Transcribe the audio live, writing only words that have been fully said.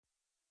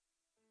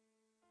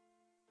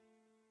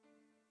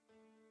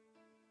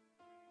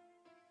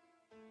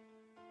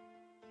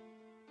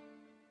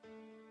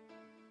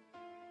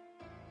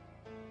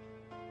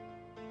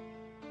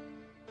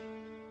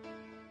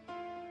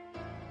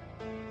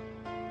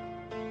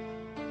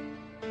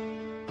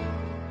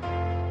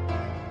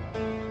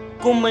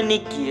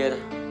Kommunikeer.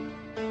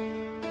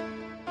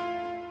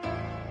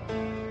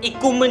 Ik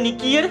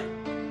communikeer.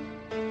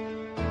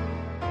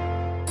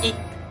 Ik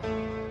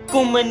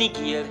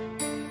communikeer.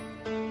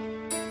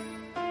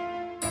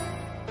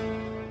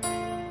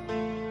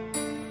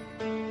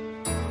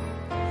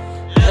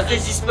 Lucht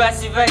is die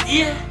spatie wat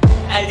hier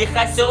al die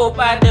gassen op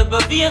aarde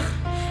beweeg.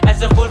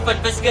 Als een golf van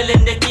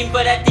verschillende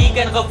temperatuur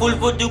kan gevoel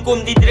wordt, hoe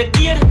komt die druk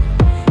hier?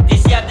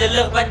 Diezelfde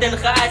lucht wat in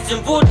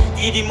geasemd wordt,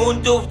 die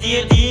mond of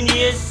die niet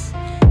is.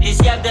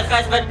 Diezelfde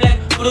gas wat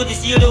blijft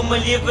produceren om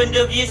een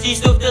levende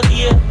wezenstof te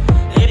geven.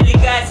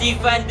 Replicatie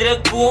van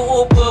druk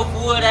bovenop een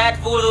voorraad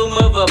vorm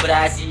een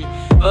vibratie.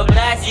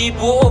 Vibratie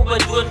bovenop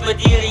het woord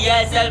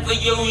materiaal zal voor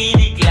jou hier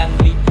die klank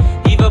biedt.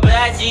 Die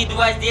vibratie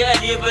dwars die een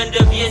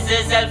levende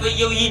wezen zal voor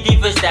jou hier die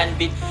verstand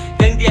biedt.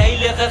 Denk die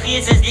heilige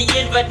geest is die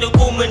een wat nou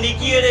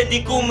communikeren,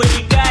 die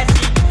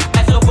communicatie.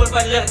 Als gevolg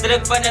van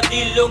luchtdruk vanaf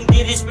die long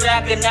die die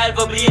spraakkanaal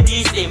vibreert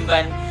die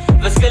stemband.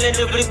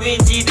 Verschillende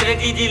frequentie druk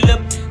die lip,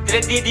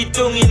 druk die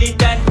tong in die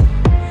tand.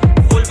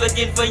 Golven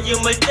in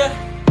verjummelte,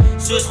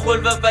 soos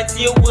golven wat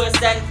zeer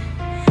oorstand.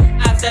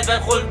 Afstand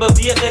van golf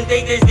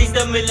bewegendheid is die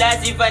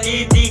stimulatie van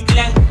die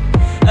klank.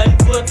 Een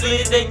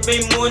voortleiding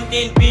bij mond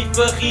en piet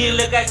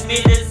vergierlijk als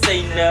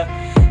medicijnen.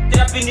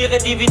 Trap in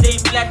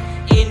negativiteit plat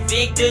en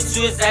week dit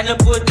soos aan een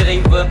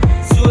pootdrijven.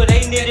 Zo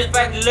reinig het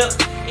wat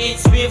lucht en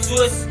zweef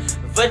soos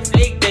wat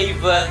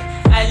vlekduiven.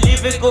 Al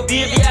leef ik op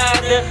hierdie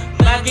aarde,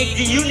 maak ik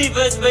die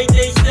universe bij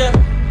deze.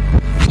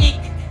 Ik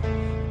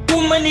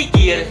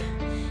communikeer,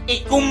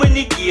 ik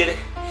communikeer.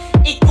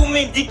 Ik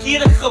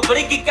communikeer,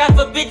 gebruik ik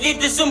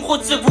alfabetletters om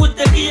Godse woord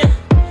te geven.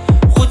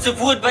 Godse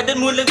woord wat het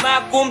moeilijk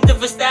maakt om te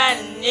verstaan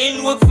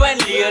en ook van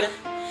leer.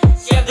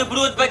 Zelfde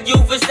brood wat jou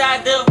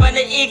verstaat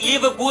wanneer ik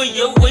leven voor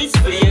jou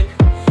uitspreek.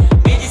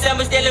 Met die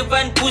samenstelling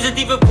van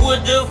positieve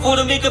woorden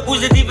vorm ik een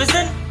positieve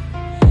zin.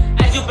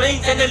 Als je brein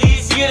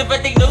analyseert wat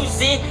ik nou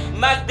zeg,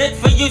 maakt dit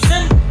voor jou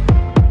zin.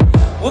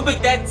 Hoop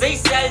ik dat zij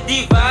zal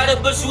die ware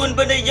persoon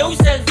binnen jou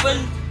zal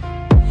vinden.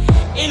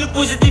 En hoe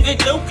positief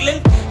ik nou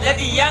klink, laat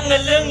die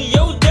Yungeling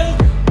jou denk.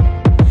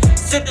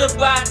 Zit een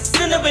paar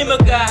zinnen bij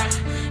elkaar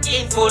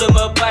en vorm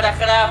een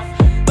paragraaf.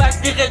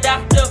 Pas die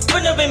gedachten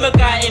vinden bij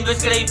elkaar en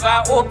beschrijf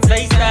waarop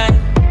zij staan.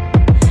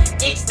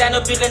 Ik sta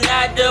op de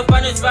genade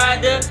van ons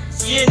Vader,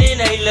 Sien en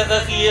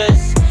Heilige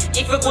Geest.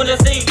 Ik verkondig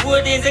zijn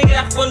woord en zijn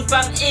kracht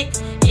ontvang ik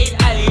in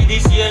al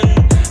die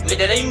zin. Met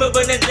de rijmen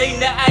binnen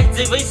lijnen uit,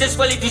 zijn wijzers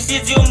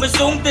kwalificeert ze om een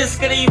song te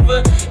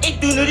schrijven.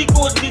 Ik doe een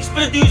record mix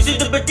producer,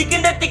 dat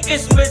betekent dat ik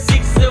is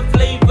muziek ze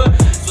blijven.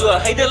 Zo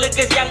heilig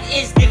is Yang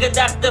is die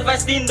gedachte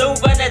vast die nou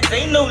van het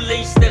zijn nou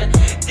luister.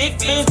 Dit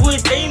feels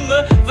goed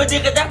me voor die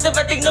gedachte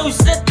wat ik nou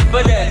zit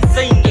binnen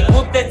zijn. Ik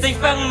hoop dat zij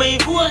van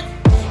mijn woord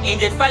en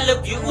dit val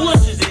op je oor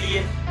soos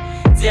reen.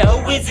 Zij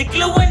houden ze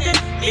klauwen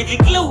met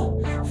die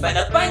klauw van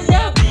een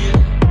panda weer.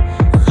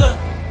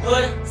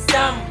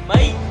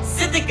 Gehoorzaamheid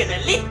zit ik in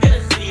een lichter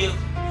greep,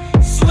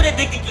 zodat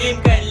ik die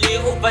claim kan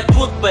leer op wat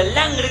ook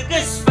belangrijk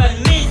is van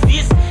mens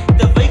wees.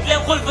 Terwijl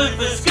klankgolven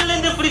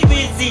verschillende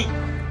frequentie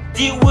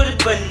die oor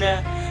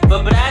binnen.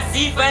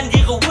 Vibratie van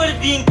die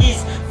gehoorbeentjies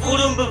voor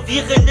een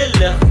bewegende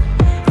lucht.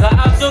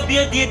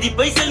 Geabsorbeerd door die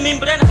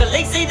buiselmembraan,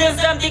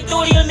 gelijkzijdig aan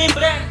Victorial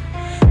membraan.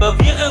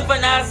 Beweging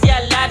van Asia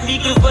laat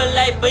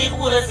microverlei buig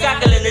oor een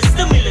schakelende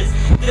stimulus.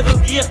 De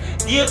beweeg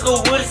die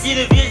gehoor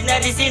zenuwees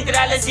naar die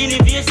centrale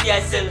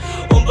zenuweesstelsel.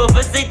 Om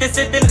bewustheid te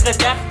zetten in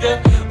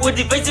gedachten oor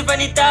die wijze van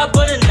die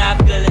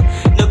tabernakel.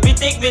 Nou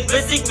bied ik met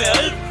muziek mijn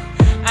hulp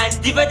aan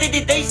die wat in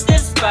die duister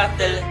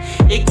spartel.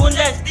 Ik kon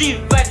als die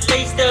wat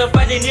luister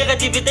van die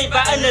negativiteit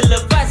waarin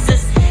hulle vast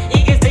is.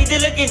 Ik is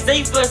duidelijk in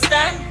zijn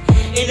verstaan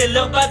en de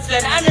luchtbad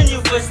slaat aan in uw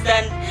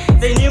verstand.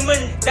 Zij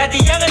nemen dat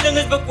die Yungeling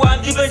is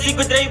bekwaam, die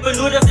muziekbedrijf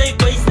benodig zijn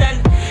bijstand.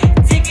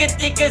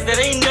 Ik is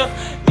reinig,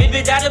 met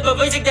mijn daden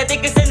bewijs ik dat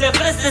ik is in de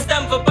Christus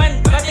stam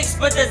verband. Wat ik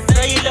spit is